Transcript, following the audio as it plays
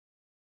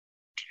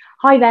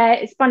Hi there,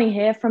 it's Bunny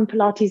here from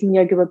Pilates and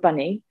Yoga with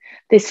Bunny.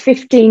 This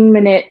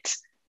 15-minute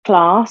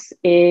class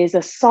is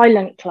a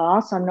silent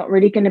class. I'm not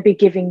really going to be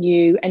giving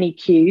you any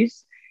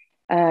cues,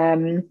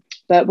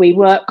 but we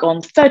work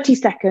on 30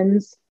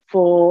 seconds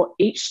for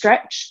each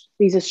stretch.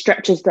 These are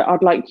stretches that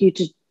I'd like you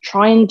to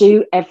try and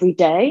do every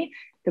day.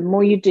 The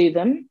more you do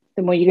them,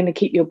 the more you're going to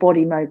keep your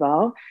body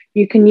mobile.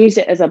 You can use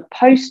it as a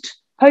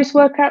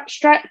post-workout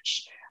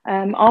stretch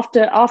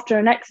after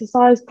an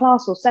exercise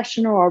class or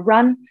session or a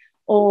run,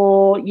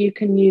 or you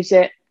can use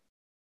it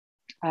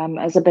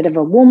as a bit of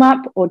a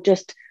warm-up or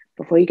just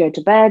before you go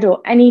to bed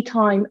or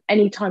anytime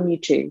you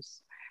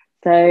choose.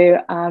 So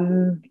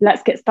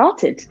let's get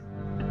started.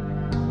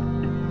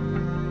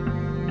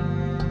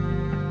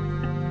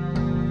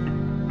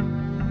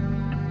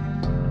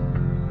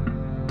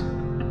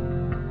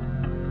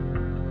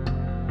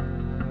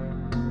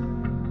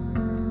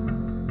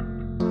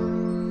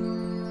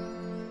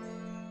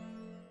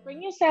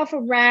 Bring yourself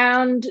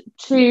around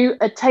to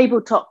a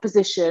tabletop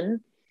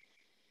position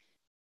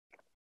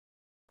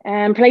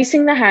and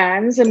placing the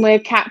hands, and we're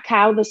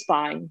cat-cow the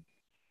spine.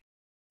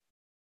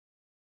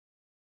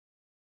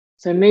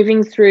 So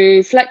moving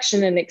through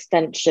flexion and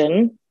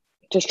extension,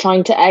 just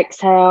trying to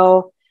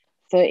exhale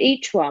for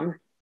each one.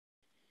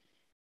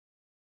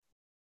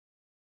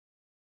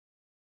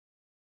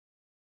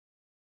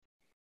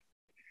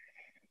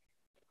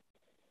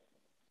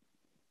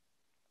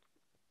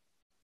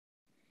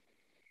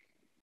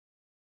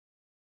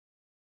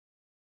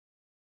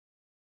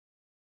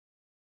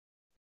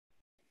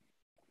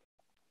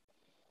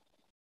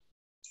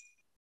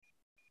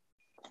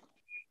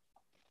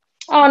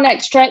 Our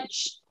next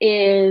stretch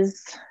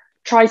is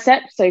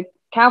triceps, so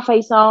cow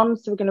face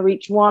arms. So we're going to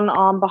reach one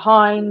arm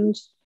behind,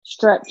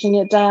 stretching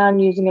it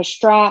down using a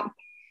strap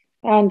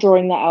and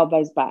drawing the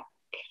elbows back.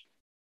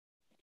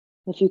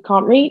 If you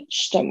can't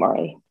reach, don't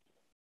worry.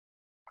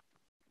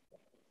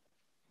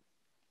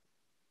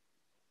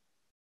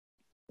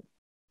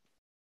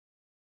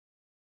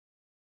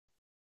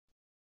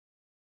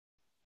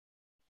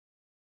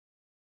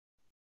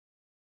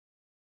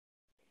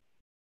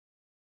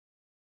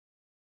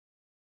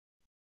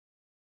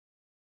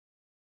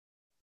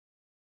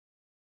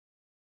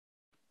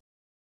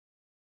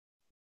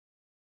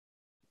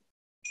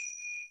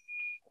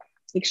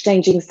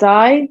 Exchanging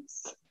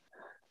sides,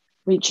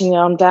 reaching the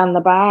arm down the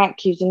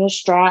back, using a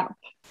strap,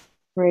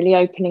 really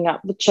opening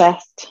up the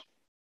chest.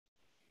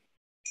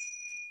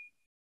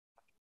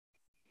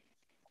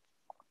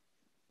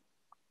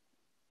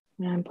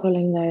 And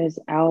pulling those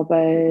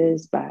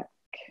elbows back.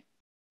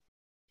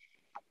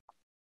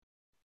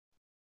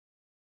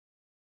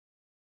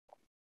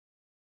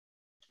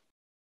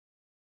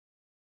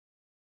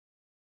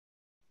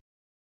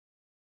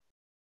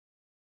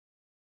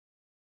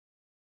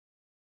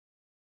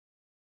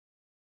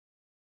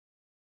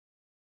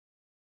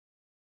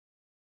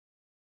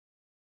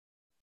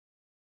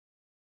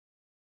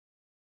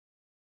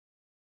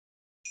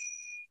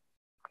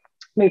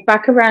 Move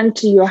back around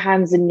to your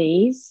hands and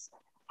knees,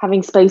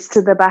 having space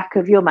to the back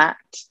of your mat,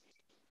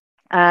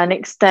 and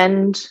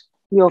extend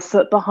your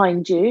foot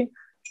behind you,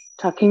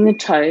 tucking the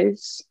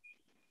toes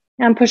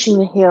and pushing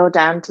the heel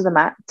down to the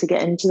mat to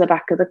get into the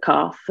back of the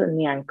calf and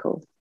the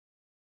ankle.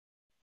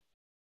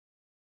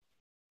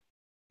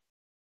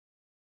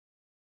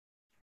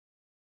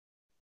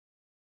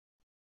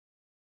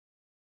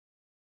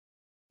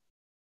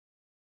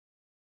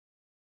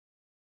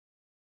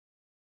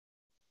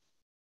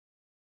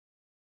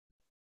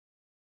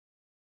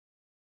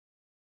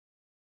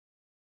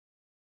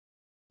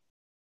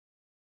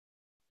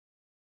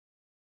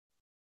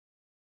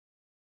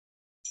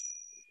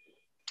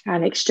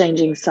 And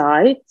exchanging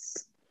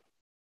sides.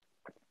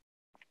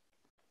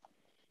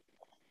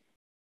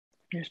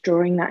 Just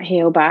drawing that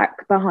heel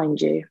back behind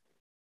you.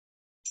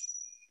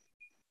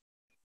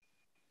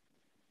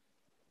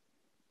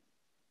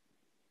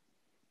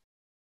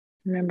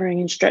 Remembering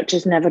in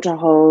stretches never to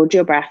hold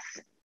your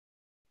breath.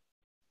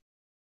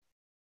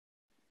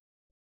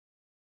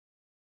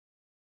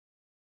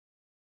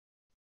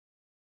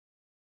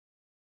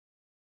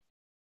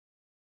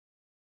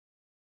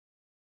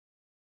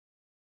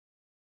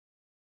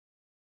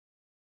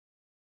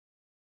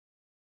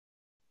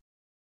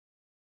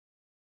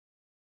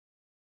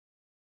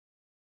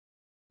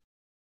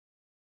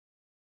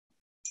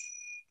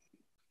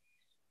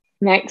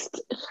 Next,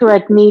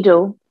 thread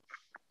needle.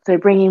 So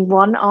bringing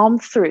one arm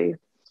through,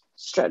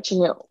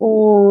 stretching it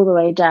all the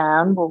way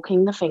down,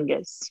 walking the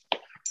fingers.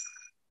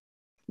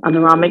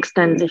 Other arm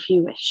extends if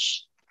you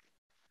wish.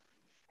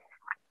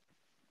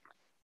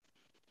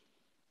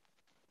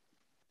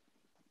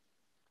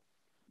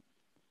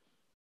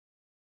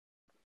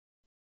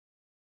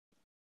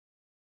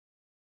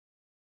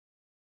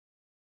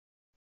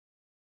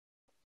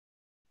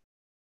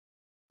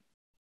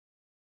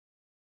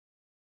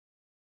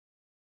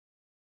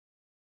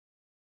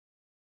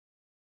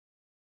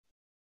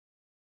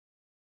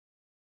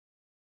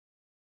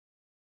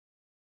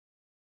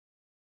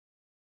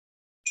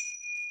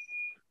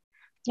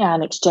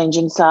 And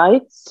exchanging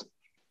sides.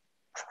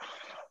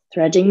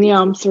 Threading the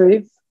arm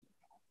through.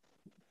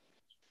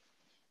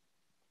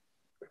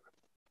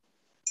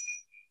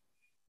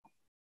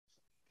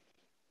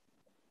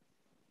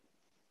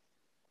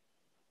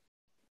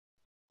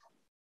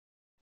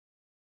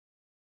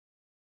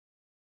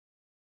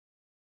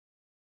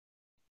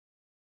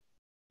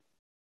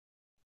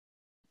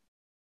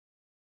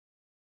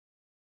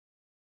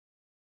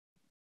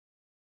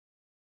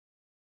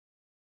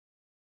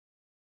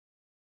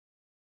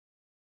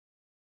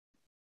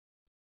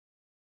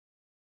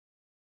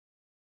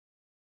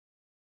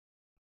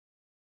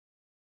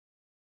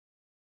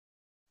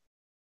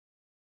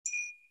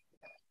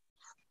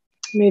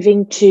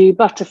 Moving to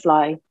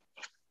butterfly,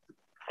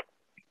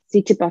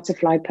 seated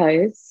butterfly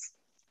pose.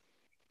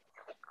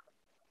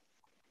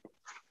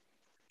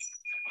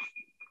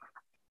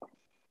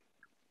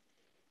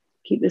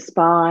 Keep the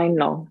spine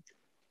long.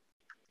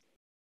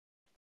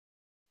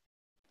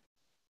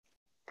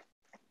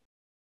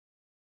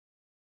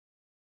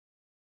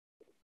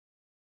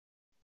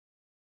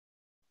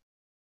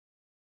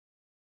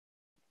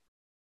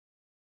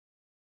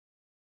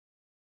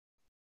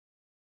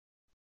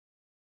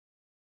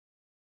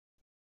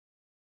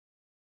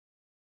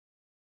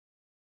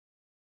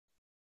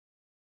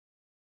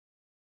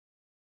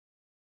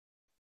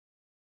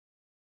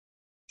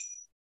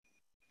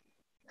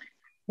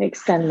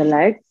 Extend the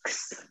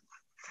legs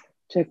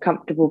to a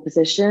comfortable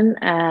position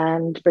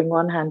and bring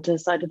one hand to the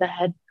side of the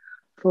head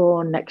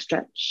for neck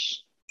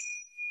stretch.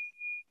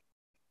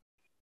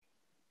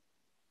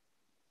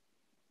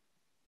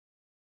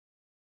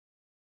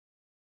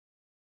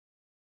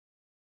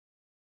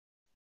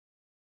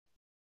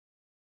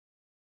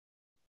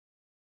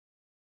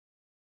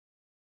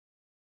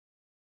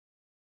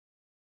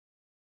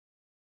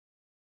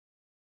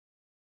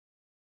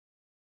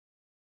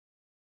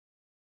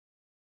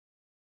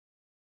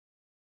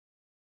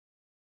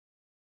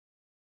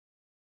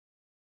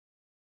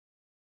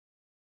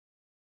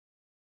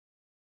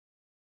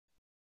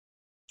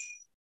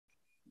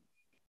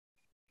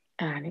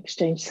 And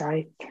exchange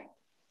sides.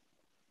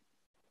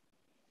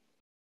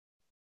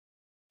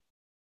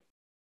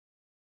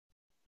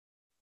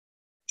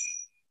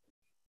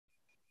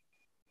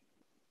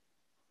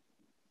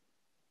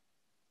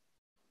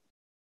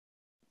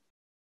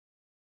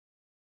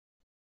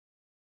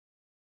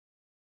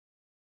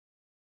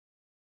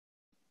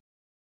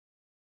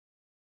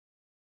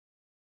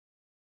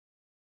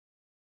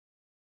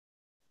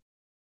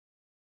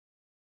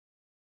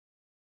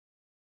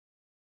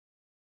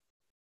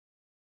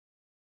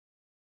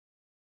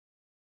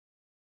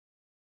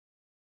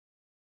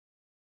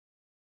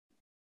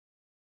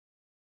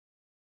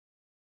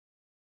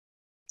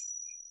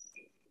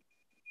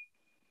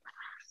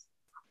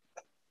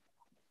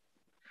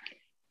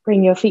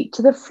 Bring your feet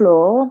to the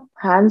floor,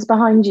 hands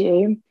behind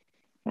you,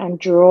 and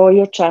draw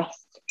your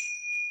chest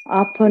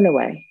up and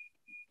away.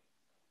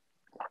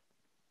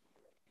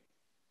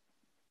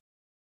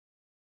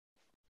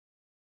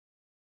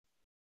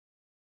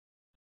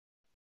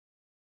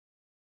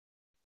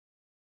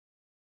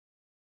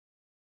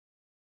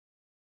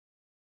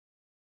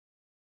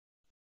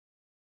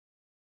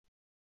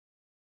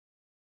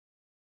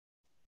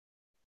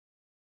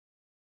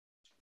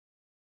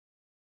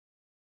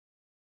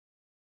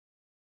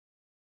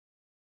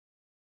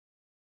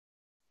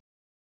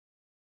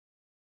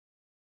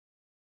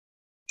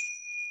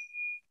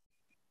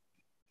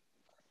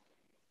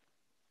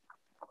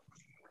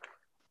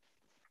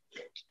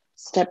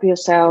 Step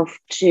yourself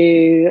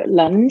to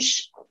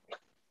lunge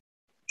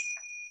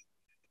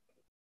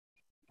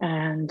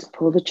and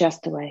pull the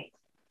chest away.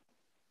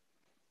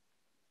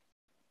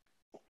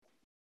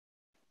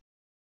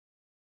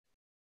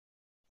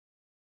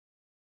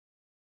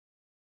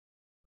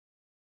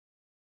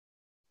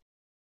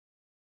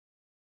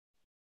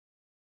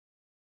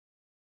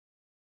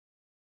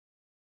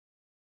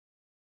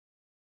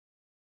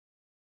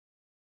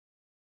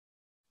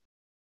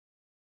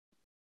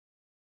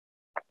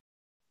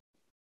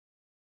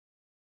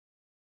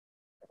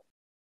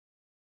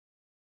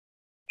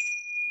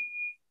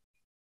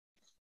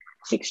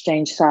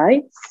 Exchange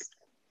sides.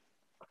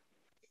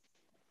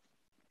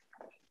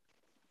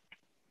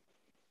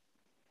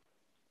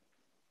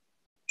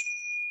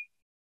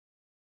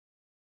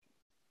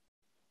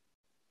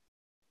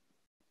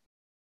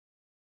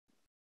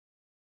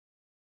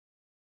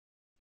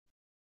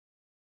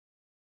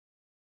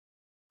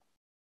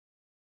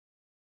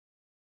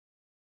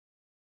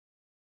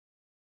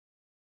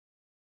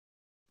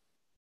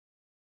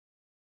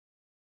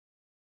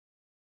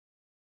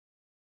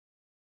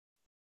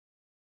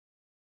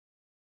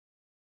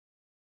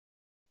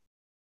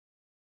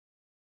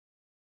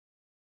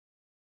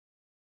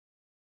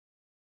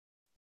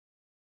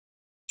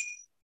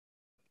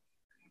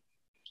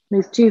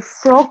 Move to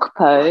frog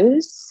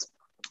pose.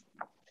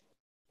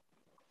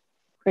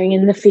 Bring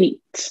in the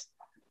feet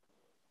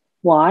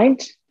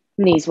wide,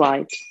 knees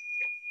wide.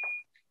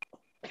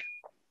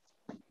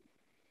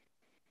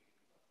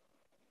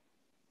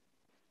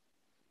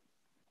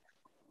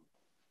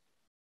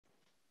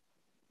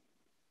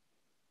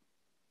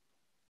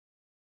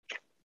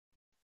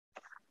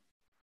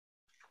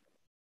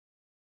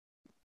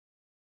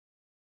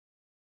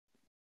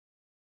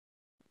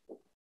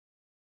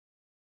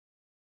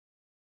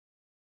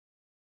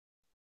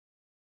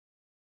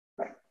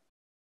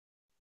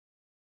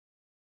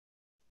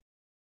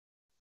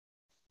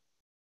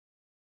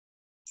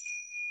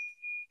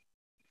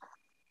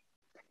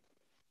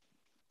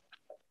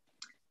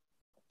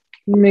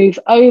 Move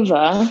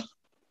over,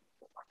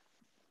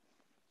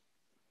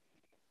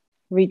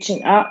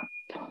 reaching up,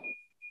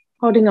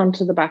 holding on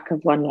to the back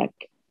of one leg.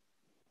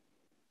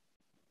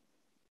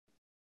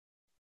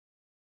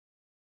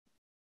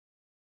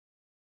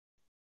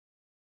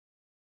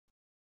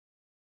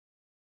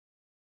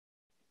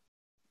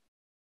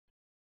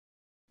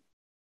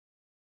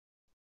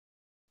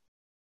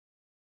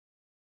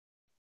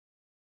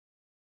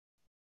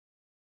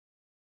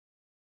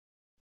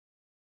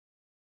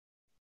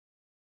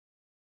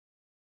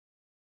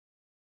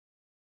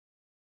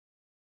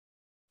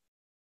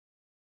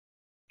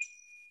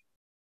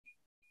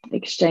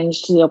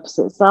 Exchange to the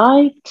opposite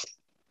side.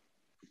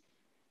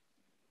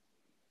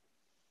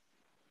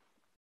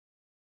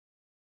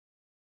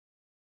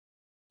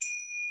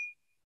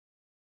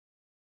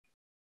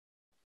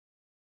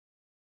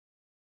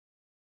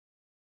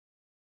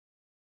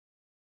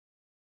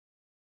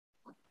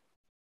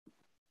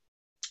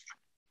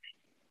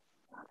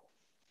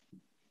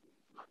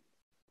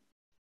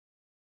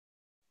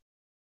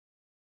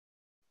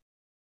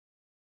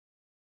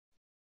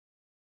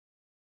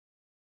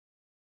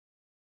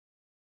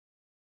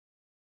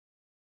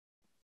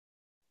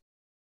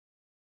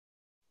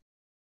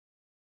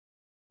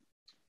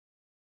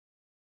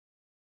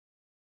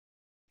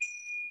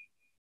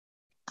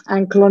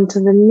 Ankle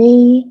onto the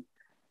knee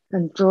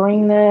and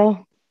drawing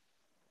the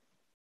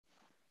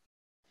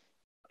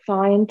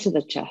thigh into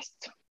the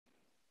chest.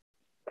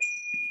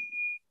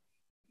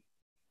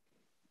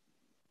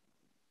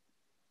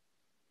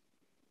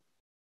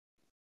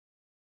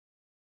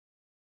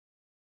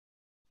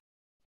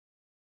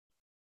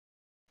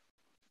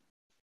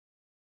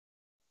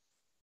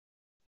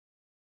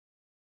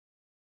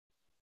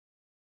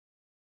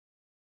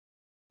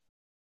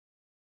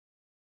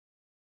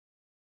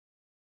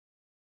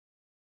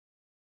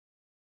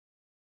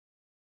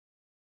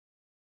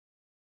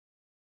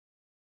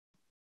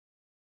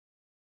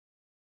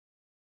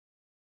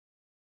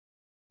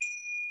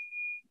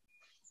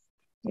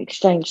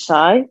 Exchange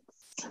sides.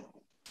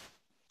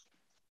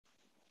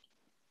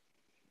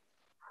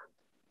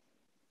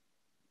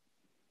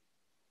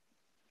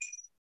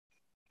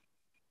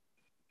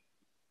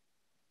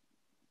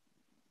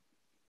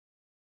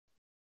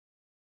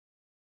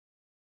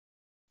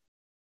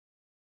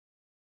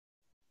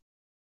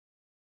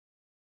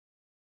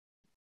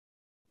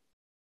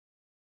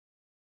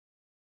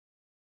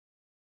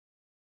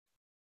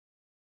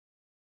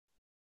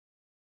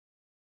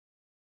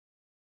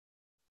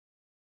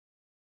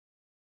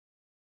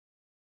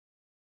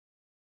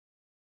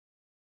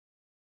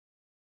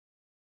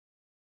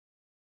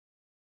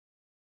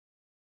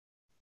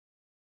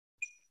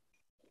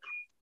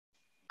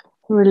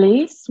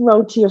 Release,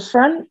 roll to your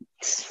front,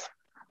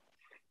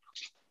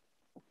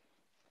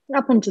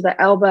 up into the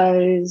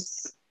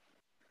elbows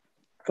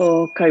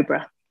for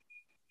cobra.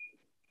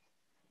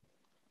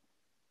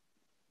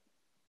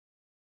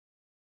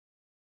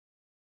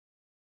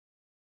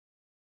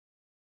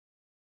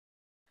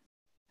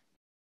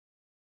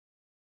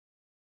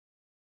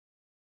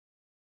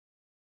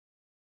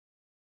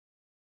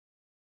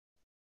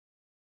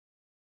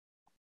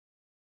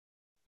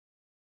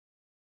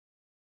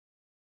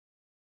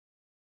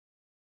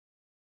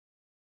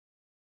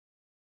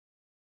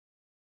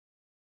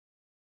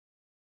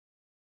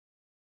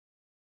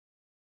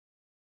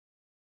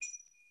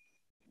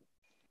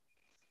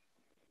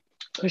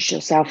 Push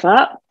yourself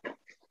up,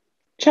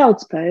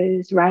 child's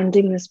pose,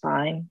 rounding the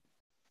spine.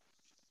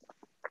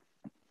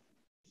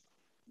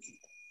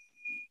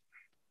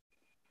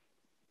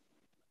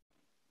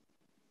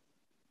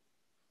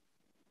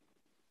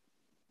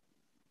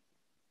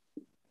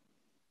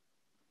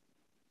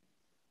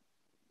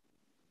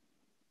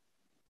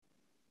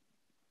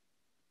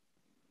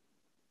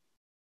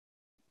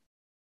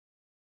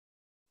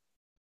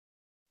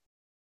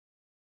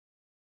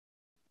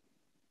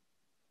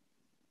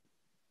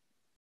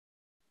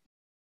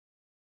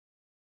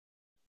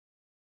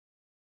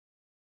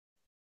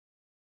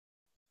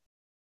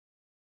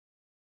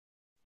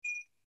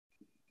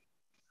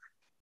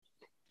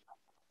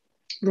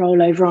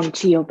 Roll over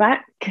onto your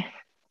back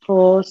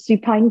for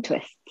supine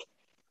twist.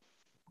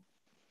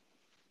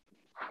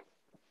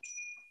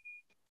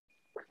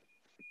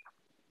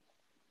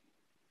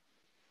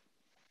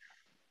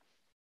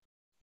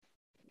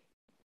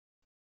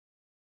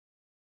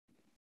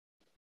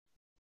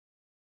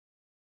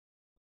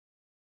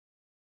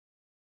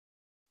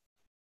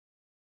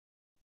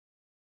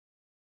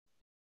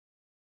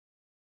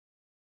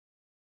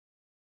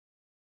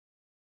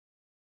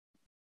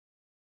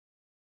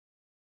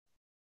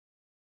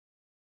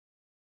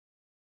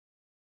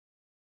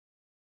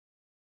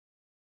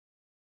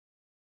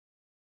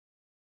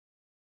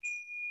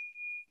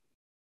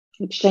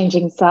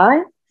 Exchanging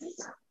sides.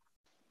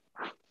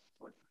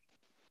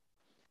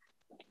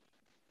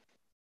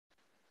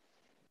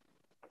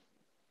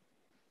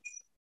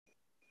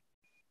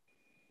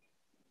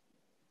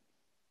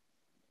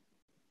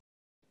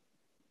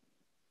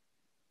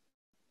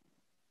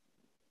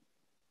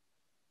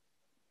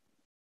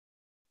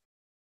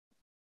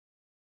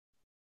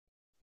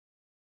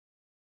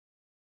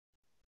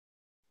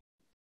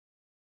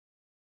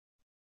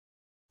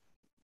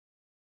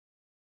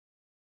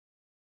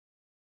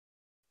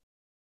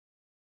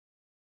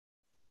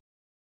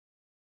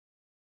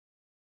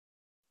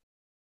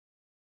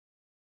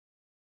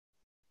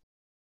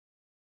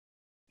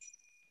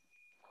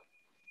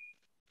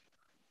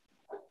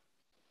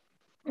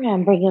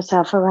 And bring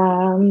yourself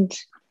around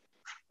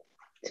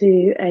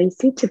to a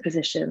seated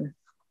position.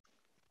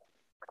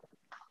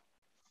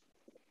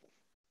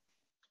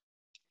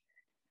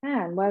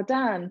 And well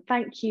done.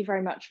 Thank you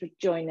very much for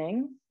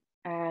joining.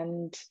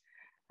 And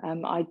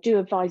I do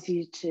advise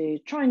you to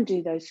try and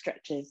do those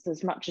stretches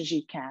as much as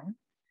you can.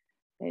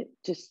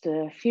 Just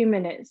a few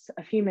minutes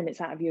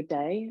out of your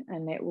day,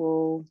 and it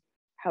will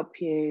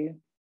help you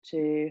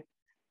to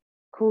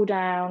cool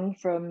down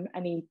from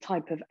any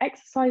type of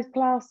exercise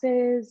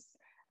classes,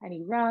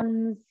 any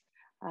runs.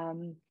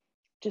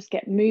 Just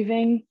get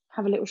moving,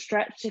 have a little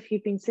stretch if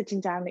you've been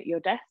sitting down at your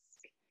desk.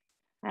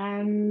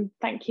 And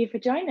thank you for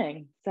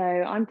joining. So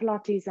I'm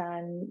Pilates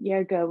and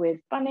Yoga with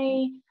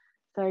Bunny.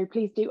 So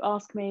please do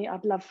ask me.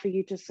 I'd love for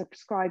you to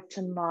subscribe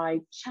to my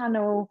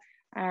channel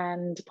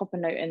and pop a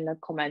note in the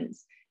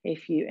comments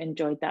if you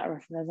enjoyed that, or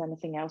if there's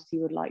anything else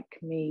you would like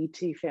me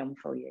to film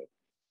for you.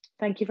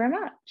 Thank you very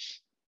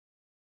much.